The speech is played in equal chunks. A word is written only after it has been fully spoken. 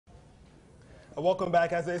Welcome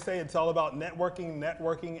back. As they say, it's all about networking,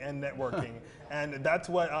 networking, and networking. And that's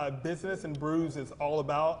what Business and Brews is all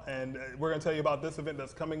about. And we're going to tell you about this event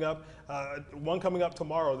that's coming up, one coming up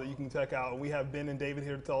tomorrow that you can check out. We have Ben and David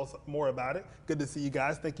here to tell us more about it. Good to see you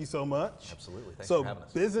guys. Thank you so much. Absolutely. Thanks for having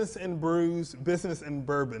us. Business and Brews, Business and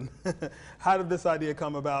Bourbon. How did this idea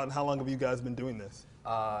come about, and how long have you guys been doing this?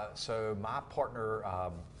 So my partner,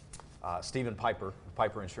 Stephen Piper,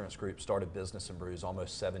 Piper Insurance Group, started Business and Brews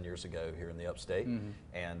almost 7 years ago here in the Upstate,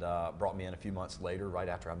 and brought me in a few months later, right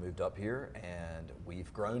after I moved up here, and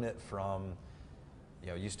we've grown it from,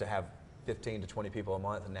 used to have 15 to 20 people a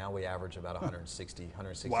month, and now we average about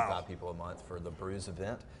 165 Wow. people a month for the Brews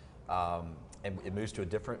event. And it moves to a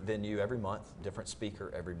different venue every month, different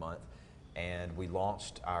speaker every month. And we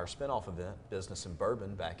launched our spinoff event, Business and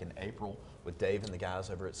Bourbon, back in April with Dave and the guys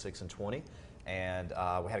over at 6 and 20. And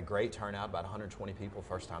we had a great turnout, about 120 people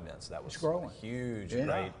first time in. So that was a huge,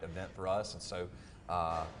 great event for us. And so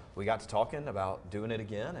we got to talking about doing it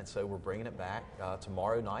again. And so we're bringing it back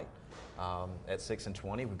tomorrow night at 6 and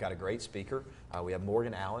 20. We've got a great speaker. We have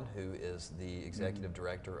Morgan Allen, who is the executive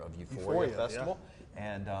director of Euphoria Festival. Yeah.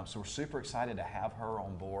 And so we're super excited to have her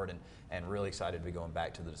on board, and really excited to be going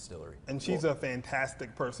back to the distillery. And she's a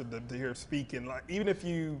fantastic person to hear speak. And like, even if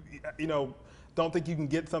you don't think you can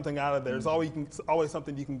get something out of there, there's always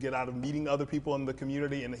something you can get out of meeting other people in the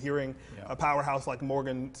community and hearing a powerhouse like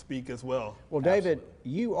Morgan speak as well. Well, David,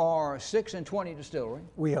 you are 6 and 20 Distillery.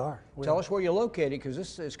 We are. Tell us where you're located, because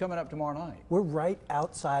this is coming up tomorrow night. We're right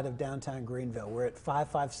outside of downtown Greenville. We're at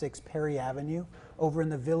 556 Perry Avenue, over in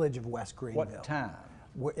the village of West Greenville. What time?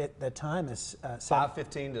 The time is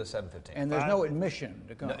 5:15 to 7:15. And there's no admission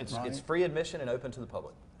to come. No, it's free admission and open to the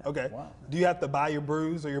public. Okay. Wow. Do you have to buy your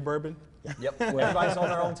brews or your bourbon? Yep. Everybody's on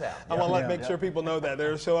their own tap. I want to make sure people know that.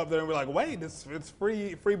 They'll show up there and be like, "Wait, it's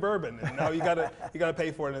free bourbon." And now you gotta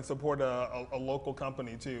pay for it and support a local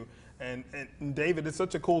company too. And David, it's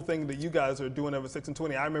such a cool thing that you guys are doing over 6 and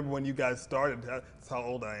 20. I remember when you guys started. That's how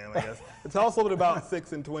old I am, I guess. Tell us a little bit about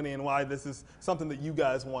 6 and 20 and why this is something that you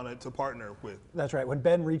guys wanted to partner with. That's right. When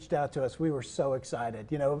Ben reached out to us, we were so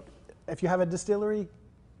excited. If you have a distillery,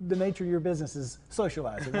 the nature of your business is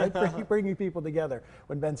socializing, right? Bringing people together.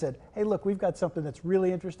 When Ben said, "Hey, look, we've got something that's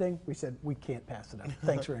really interesting," we said, "We can't pass it up.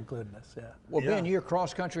 Thanks for including us." Yeah. Well, Ben, you're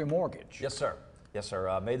Cross Country Mortgage. Yes, sir. Yes,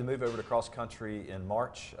 sir. Made the move over to cross country in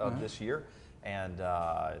March of this year, and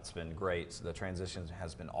it's been great. So the transition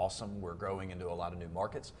has been awesome. We're growing into a lot of new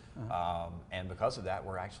markets, and because of that,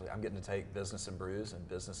 I'm getting to take Business and Brews and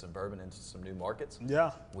Business and Bourbon into some new markets.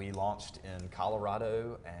 Yeah. We launched in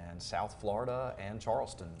Colorado and South Florida and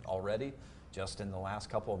Charleston already, just in the last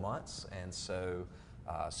couple of months, and so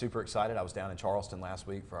super excited. I was down in Charleston last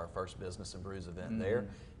week for our first Business and Brews event there,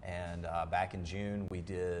 and back in June we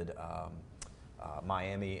did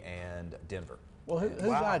Miami and Denver. Well, whose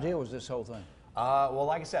idea was this whole thing? Well,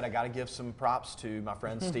 like I said, I got to give some props to my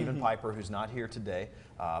friend Stephen Piper, who's not here today,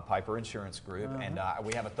 Piper Insurance Group, and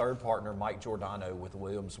we have a third partner, Mike Giordano, with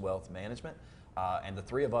Williams Wealth Management, and the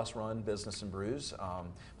three of us run Business and Brews.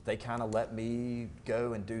 They kind of let me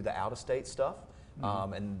go and do the out-of-state stuff,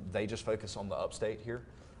 and they just focus on the upstate here.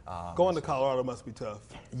 Going to Colorado must be tough.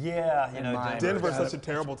 Yeah, Denver's such a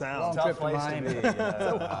terrible town. Tough place to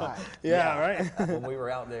be. Right. When we were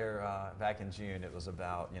out there back in June, it was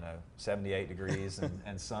about 78 degrees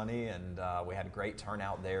and sunny, and we had a great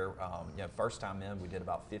turnout there. First time in, we did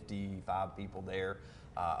about 55 people there.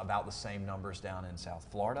 About the same numbers down in South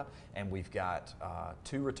Florida, and we've got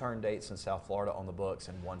 2 return dates in South Florida on the books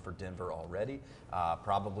and 1 for Denver already.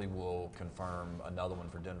 Probably will confirm another one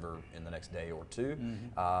for Denver in the next day or 2.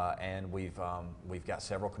 And we've got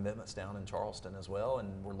several commitments down in Charleston as well,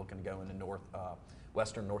 and we're looking to go into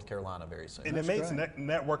Western North Carolina very soon. And it makes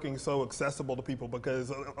networking so accessible to people,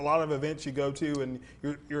 because a lot of events you go to and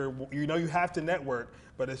you have to network,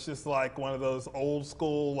 but it's just like one of those old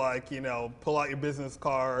school, pull out your business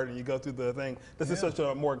card and you go through the thing. This is such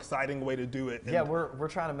a more exciting way to do it. Yeah, we're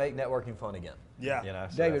trying to make networking fun again. Yeah.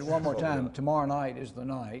 So David, one more time. Tomorrow night is the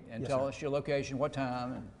night, and tell us your location, what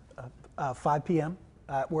time. 5 p.m.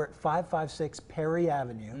 We're at 556 Perry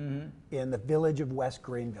Avenue in the village of West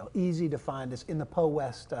Greenville. Easy to find us in the Poe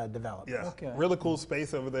West development. Yeah, okay. Really cool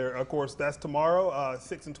space over there. Of course, that's tomorrow,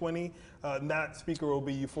 6 and 20. That speaker will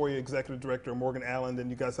be Euphoria Executive Director Morgan Allen, and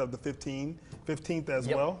you guys have the 15th as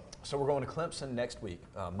well. So we're going to Clemson next week.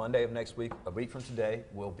 Monday of next week, a week from today,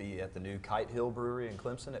 we'll be at the new Kite Hill Brewery in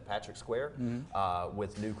Clemson at Patrick Square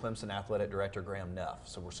with new Clemson Athletic Director Graham Neff.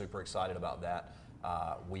 So we're super excited about that.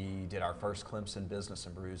 We did our first Clemson Business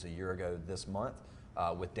and Brews a year ago this month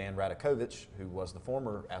with Dan Radakovich, who was the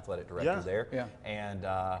former athletic director there. Yeah. And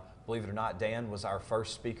believe it or not, Dan was our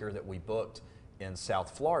first speaker that we booked in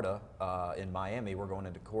South Florida, in Miami. We're going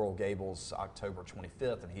into Coral Gables October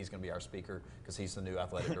 25th, and he's going to be our speaker because he's the new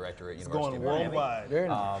athletic director at University of Miami. Worldwide. Very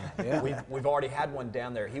nice. Yeah. We've already had one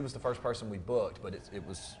down there. He was the first person we booked, but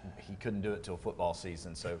he couldn't do it till football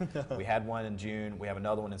season. So we had one in June. We have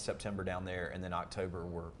another one in September down there, and then October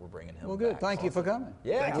we're bringing him. Well, good. back. Thank you for coming.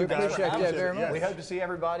 Yeah, Thank We you guys. appreciate that very much. We hope to see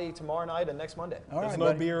everybody tomorrow night and next Monday. All There's right, no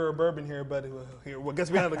buddy. beer or bourbon here, but here, well, I guess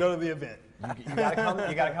we have to go to the event. You got to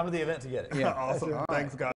come to the event to get it. Yeah. Awesome. Thanks, guys.